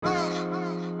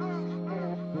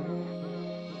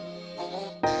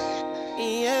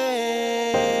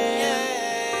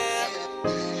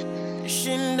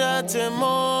nipate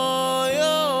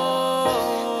moyo.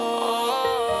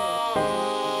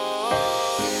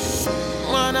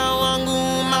 Mwana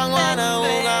wangu mangwana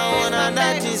ukaona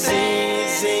ndati si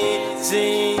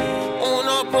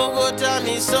unopokota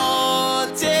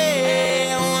misote,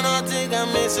 unotika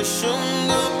misa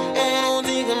shungu,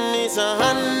 unotika misa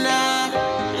hana.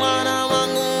 Mwana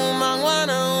wangu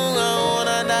mangwana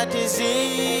ukaona ndati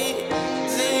si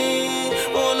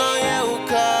unoye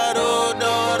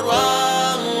ukarodor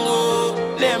wangu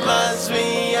ne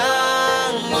mazwi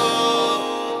yangu.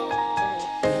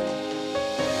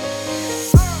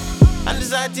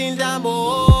 Andizati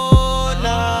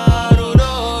ndambona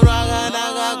rodor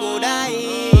wakanaga kudai.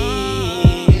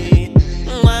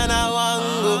 Mwana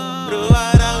wangu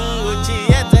ruwarangu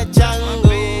chieta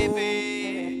changu.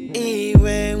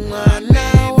 Iwe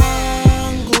mwana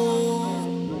wangu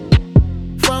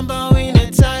famba wine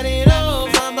tariro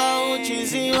famba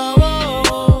uchiziwa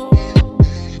wo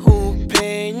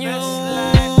upenyu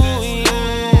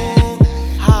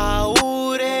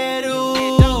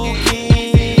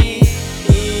haureruki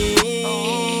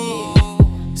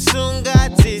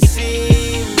sungati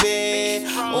simbe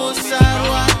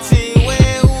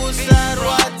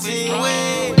usarwati we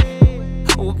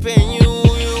upenyu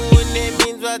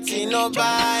uneminzwa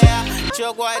tinobaya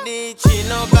chokwadi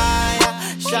chinobaya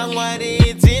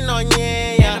shangwari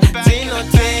dzinonyeya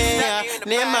dzinoteya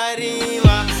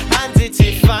nemariva hanzi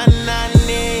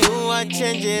tifanane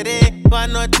uwachenjere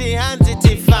vanoti hanzi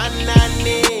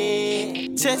tifanane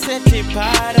tese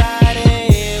tiparare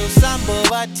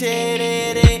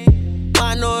usambovaterere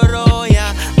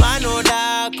vanoroya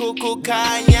vanoda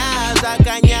kukukanya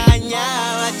zvakanyanya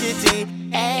vachiti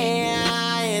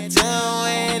it's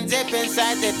doing deep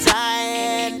inside the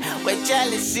time with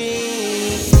jealousy.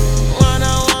 Mwana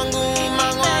wangu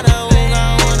mangwana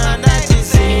ukaona ndati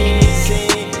si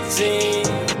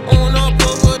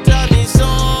unopokota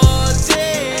misote,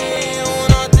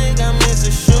 unotika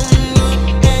misa shungu,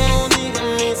 unotika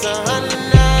misa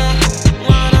hana.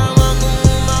 Mwana wangu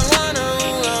mangwana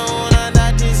ukaona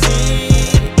ndati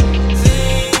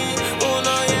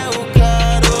unoye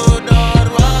ukarodor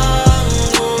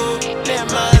wangu ne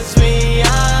mazwi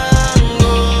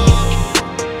yangu.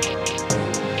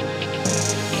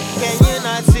 Can you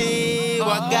not see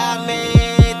what got me?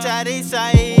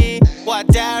 Tarisai, what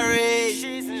Darish?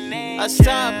 A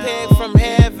star pick from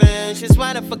heaven. She's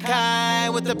one of a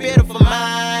kind with a beautiful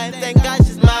mind. Thank God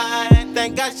she's mine.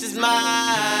 Thank God she's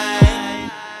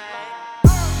mine.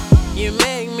 You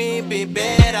make me be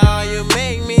better. You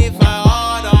make me fight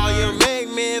harder. You make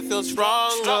me feel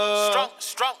stronger.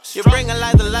 You bring a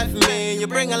light to life for me. You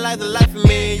bring a light to life for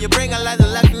me. You bring a light to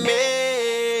life for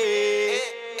me.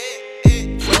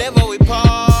 Whenever we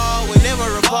part, we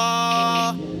never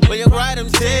apart. When you cry them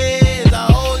tears, I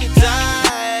hold you tight.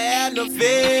 Have no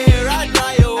fear, I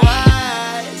dry your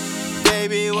eyes.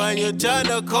 Baby, when you turn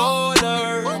the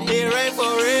corner, it rain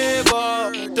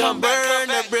forever. Don't burn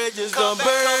the bridges, don't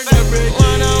burn